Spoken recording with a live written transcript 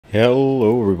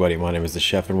Hello everybody, my name is the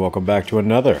Chef and welcome back to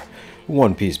another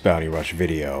One Piece Bounty Rush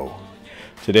video.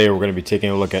 Today we're going to be taking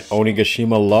a look at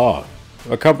Onigashima Law,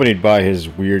 accompanied by his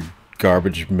weird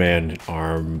garbage man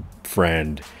arm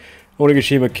friend,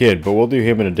 Onigashima Kid, but we'll do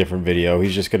him in a different video.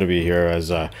 He's just going to be here as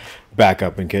a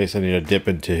backup in case I need to dip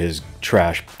into his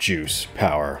trash juice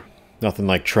power. Nothing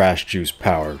like trash juice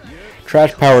power.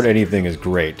 Trash powered anything is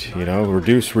great, you know,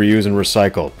 reduce, reuse, and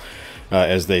recycle,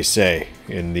 as they say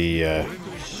in the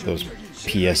those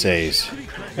PSAs.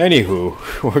 Anywho,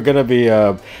 we're gonna be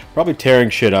probably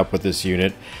tearing shit up with this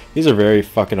unit. He's a very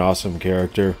fucking awesome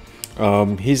character.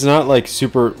 He's not like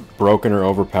super broken or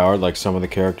overpowered like some of the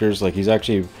characters. Like he's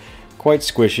actually quite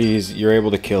squishy. You're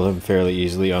able to kill him fairly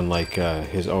easily, unlike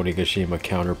his Onigashima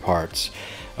counterparts,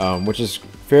 which is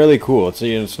fairly cool. It's,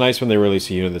 you know, it's nice when they release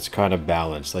a unit that's kind of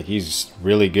balanced. Like he's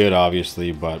really good,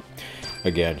 obviously, but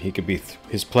again, he could be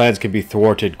his plans can be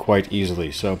thwarted quite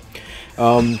easily. So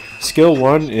skill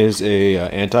 1 is a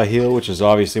anti-heal, which is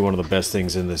obviously one of the best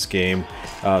things in this game.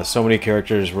 So many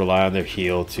characters rely on their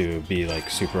heal to be like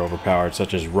super overpowered,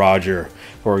 such as Roger,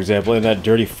 for example, and that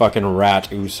dirty fucking rat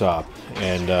Usopp.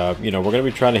 And you know, we're gonna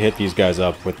be trying to hit these guys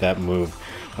up with that move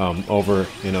over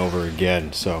and over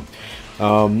again. So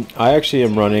I actually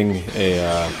am running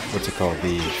a what's it called,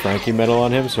 the Frankie medal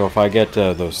on him. So if I get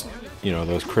those, you know,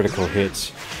 those critical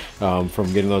hits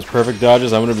from getting those perfect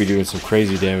dodges, I'm going to be doing some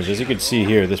crazy damage. As you can see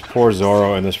here, this poor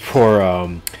Zoro and this poor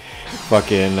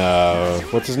fucking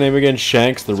what's his name again,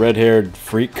 Shanks, the red-haired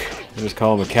freak. I just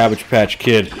call him a Cabbage Patch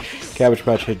Kid. Cabbage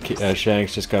Patch Kid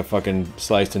Shanks just got fucking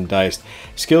sliced and diced.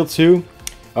 Skill 2,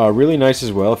 really nice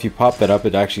as well. If you pop that up,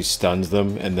 it actually stuns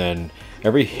them, and then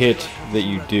every hit that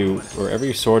you do, or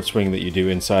every sword swing that you do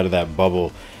inside of that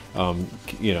bubble,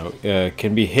 you know,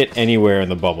 can be hit anywhere in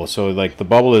the bubble. So like the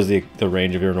bubble is the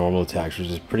range of your normal attacks, which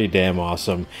is pretty damn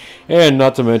awesome. And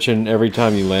not to mention, every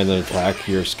time you land an attack,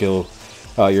 your skill,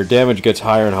 your damage gets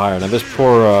higher and higher. Now this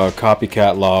poor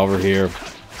copycat Law over here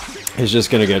is just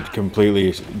gonna get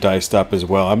completely diced up as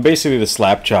well. I'm basically the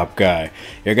slap chop guy.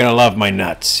 You're gonna love my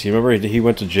nuts. You remember he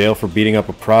went to jail for beating up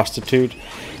a prostitute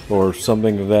or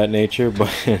something of that nature, but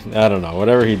I don't know,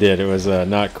 whatever he did, it was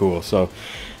not cool. So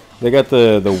they got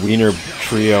the wiener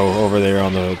trio over there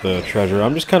on the treasure.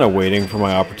 I'm just kind of waiting for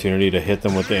my opportunity to hit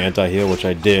them with the anti-heal, which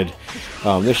I did.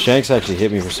 This Shanks actually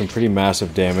hit me for some pretty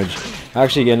massive damage. I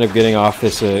actually ended up getting off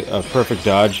this a perfect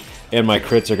dodge, and my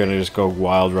crits are going to just go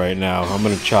wild right now. I'm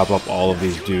going to chop up all of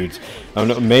these dudes.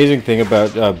 An amazing thing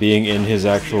about being in his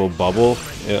actual bubble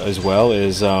as well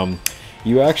is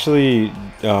you actually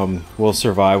will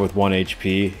survive with 1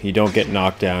 HP. You don't get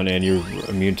knocked down, and you're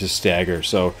immune to stagger.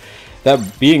 So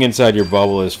that being inside your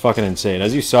bubble is fucking insane.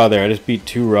 As you saw there, I just beat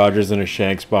 2 Rogers and a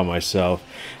Shanks by myself.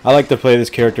 I like to play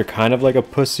this character kind of like a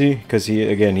pussy, because he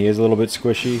is a little bit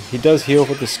squishy. He does heal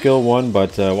with the skill 1,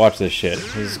 but watch this shit.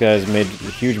 This guy's made a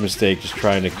huge mistake just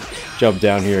trying to jump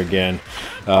down here again.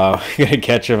 Gonna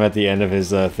catch him at the end of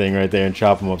his thing right there and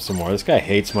chop him up some more. This guy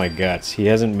hates my guts. He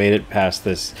hasn't made it past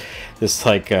this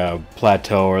like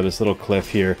plateau or this little cliff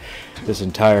here this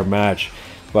entire match.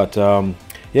 But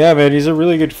yeah, man, he's a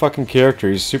really good fucking character.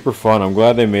 He's super fun. I'm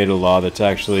glad they made a law that's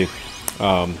actually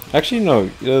no,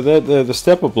 the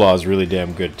step up law is really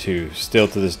damn good too. Still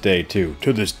to this day too.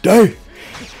 To this day.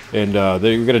 And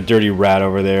we got a dirty rat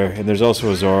over there, and there's also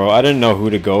a Zoro. I didn't know who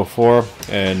to go for,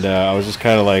 and I was just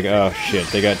kind of like, oh shit,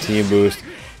 they got team boost.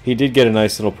 He did get a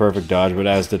nice little perfect dodge, but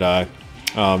as did I.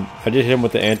 I did hit him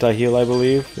with the anti-heal, I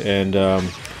believe, and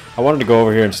I wanted to go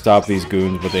over here and stop these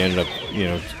goons, but they ended up, you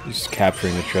know, just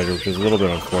capturing the treasure, which is a little bit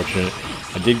unfortunate.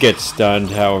 I did get stunned,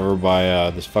 however,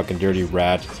 by this fucking dirty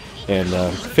rat, and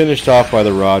finished off by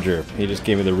the Roger. He just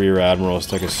gave me the rear admiral,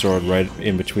 stuck his sword right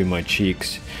in between my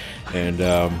cheeks. And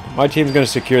my team's going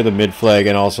to secure the mid flag,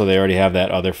 and also they already have that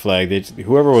other flag.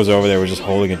 Whoever was over there was just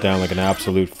holding it down like an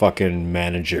absolute fucking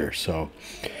manager. So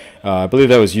I believe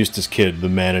that was Eustace Kid, the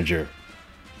manager.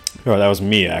 Oh, that was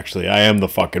me, actually. I am the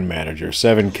fucking manager.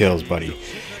 7 kills, buddy.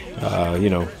 You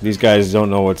know, these guys don't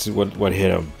know what hit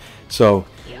them. So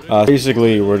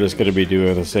basically, we're just going to be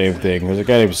doing the same thing. There's a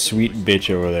guy named Sweet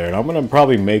Bitch over there, and I'm going to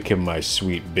probably make him my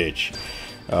Sweet Bitch,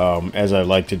 as I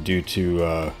like to do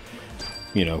to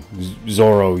you know,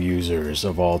 Zoro users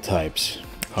of all types.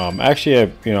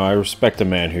 Actually, I respect a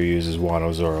man who uses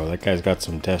Wano Zoro. That guy's got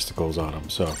some testicles on him.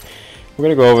 So we're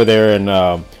gonna go over there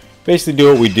and basically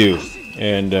do what we do,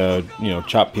 and you know,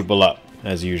 chop people up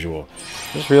as usual.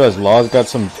 I just realized Law's got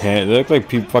some pants. They look like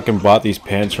people fucking bought these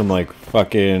pants from like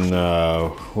fucking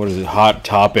what is it, Hot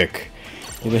Topic.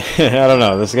 I don't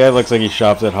know. This guy looks like he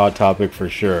shops at Hot Topic for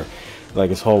sure. Like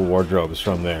his whole wardrobe is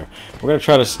from there. We're gonna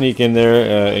try to sneak in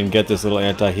there and get this little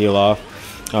anti-heal off.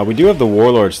 We do have the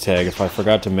Warlord's tag, if I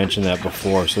forgot to mention that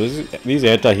before. So these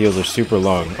anti-heals are super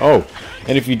long. Oh,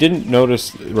 and if you didn't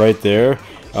notice right there,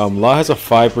 Law has a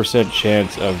 5%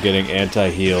 chance of getting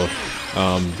anti-heal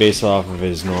based off of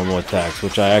his normal attacks,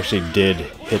 which I actually did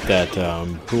hit that,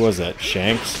 who was that,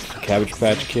 Shanks? Cabbage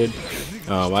Patch Kid?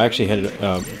 I actually hit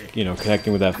it, you know,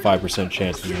 connecting with that 5%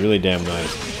 chance, which is really damn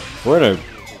nice. We're in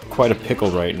quite a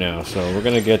pickle right now, so we're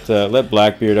going to get, let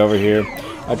Blackbeard over here.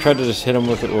 I tried to just hit him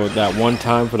with that one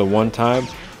time for the one time,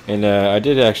 and I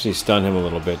did actually stun him a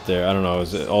little bit there. I don't know, it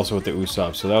was also with the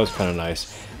Usopp, so that was kind of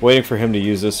nice. Waiting for him to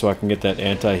use this so I can get that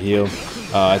anti-heal.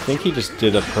 I think he just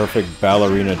did a perfect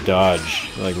ballerina dodge,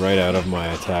 like right out of my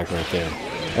attack right there.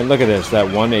 And look at this,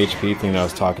 that 1 HP thing that I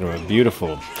was talking about,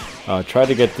 beautiful. Tried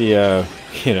to get the,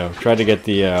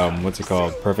 what's it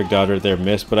called, perfect dodge right there,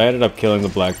 missed, but I ended up killing the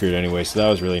Blackbeard anyway, so that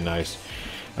was really nice.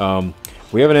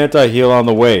 We have an anti-heal on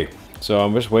the way. So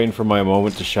I'm just waiting for my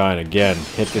moment to shine again.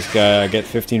 Hit this guy, I get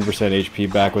 15%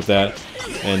 HP back with that.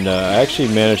 And I actually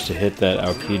managed to hit that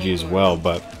Aokiji as well,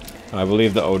 but I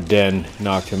believe the Oden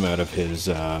knocked him out of his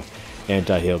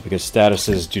anti-heal because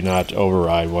statuses do not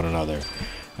override one another.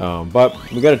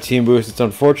 But we got a team boost. It's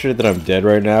unfortunate that I'm dead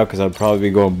right now because I'd probably be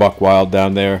going buck wild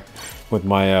down there with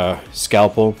my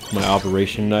scalpel, my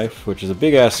operation knife, which is a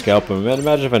big ass scalpel. Man,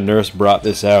 imagine if a nurse brought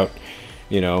this out,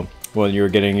 you know, when you were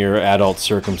getting your adult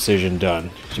circumcision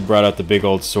done. She brought out the big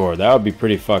old sword. That would be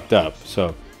pretty fucked up.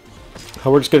 So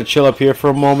we're just gonna chill up here for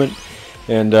a moment,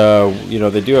 and you know,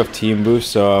 they do have team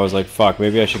boost, so I was like, fuck,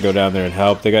 maybe I should go down there and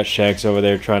help. They got Shanks over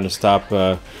there trying to stop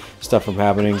stuff from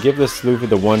happening. Give this Luffy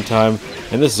the one time,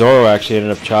 and this Zoro actually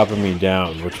ended up chopping me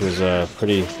down, which was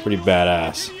pretty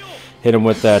badass. Hit him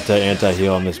with that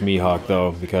anti-heal on this Mihawk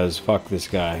though, because fuck this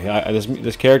guy.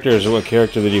 This character is a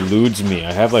character that eludes me.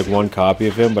 I have like one copy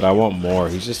of him, but I want more.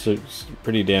 He's just a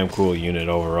pretty damn cool unit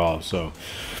overall. So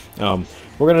we're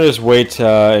gonna just wait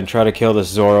and try to kill this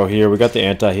Zoro here. We got the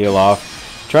anti-heal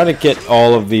off. Trying to get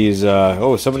all of these.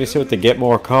 Oh, somebody said to get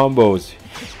more combos.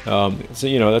 So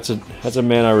you know, that's a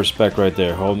man I respect right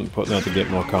there. Putting out to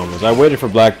get more combos. I waited for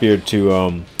Blackbeard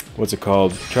to what's it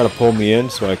called, try to pull me in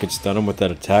so I could stun him with that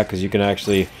attack, because you can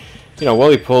actually, you know, while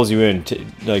he pulls you in,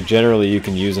 like generally you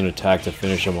can use an attack to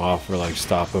finish him off or like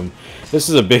stop him. This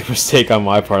is a big mistake on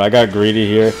my part. I got greedy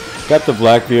here, got the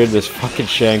Blackbeard, this fucking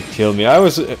Shank killed me. I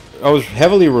was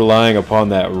heavily relying upon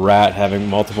that rat having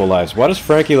multiple lives. Why does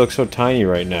Frankie look so tiny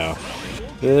right now?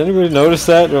 Did anybody notice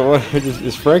that?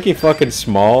 Is Frankie fucking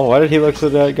small? Why did he look so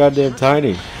that goddamn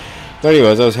tiny? But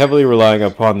anyways, I was heavily relying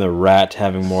upon the rat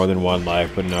having more than one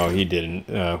life, but no, he didn't.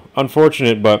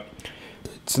 Unfortunate, but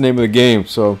it's the name of the game.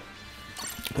 So,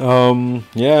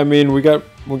 yeah, I mean, we got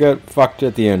fucked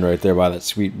at the end right there by that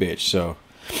sweet bitch. So,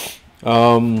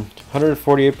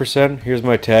 148%. Here's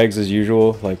my tags as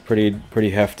usual, like pretty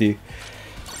hefty.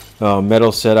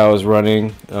 Metal set I was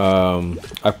running.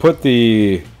 I put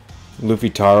the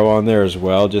Luffy Taro on there as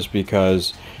well, just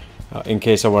because. In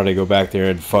case I wanted to go back there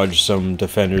and fudge some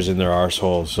defenders in their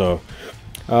arsehole. So,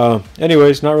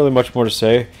 anyways, not really much more to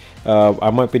say. I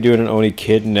might be doing an Oni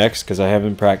Kid next, because I have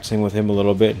been practicing with him a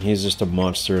little bit, and he's just a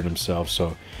monster in himself.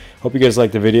 So, hope you guys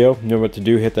liked the video. You know what to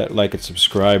do. Hit that like and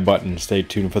subscribe button. Stay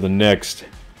tuned for the next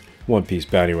One Piece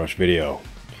Bounty Rush video.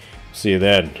 See you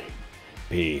then.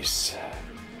 Peace.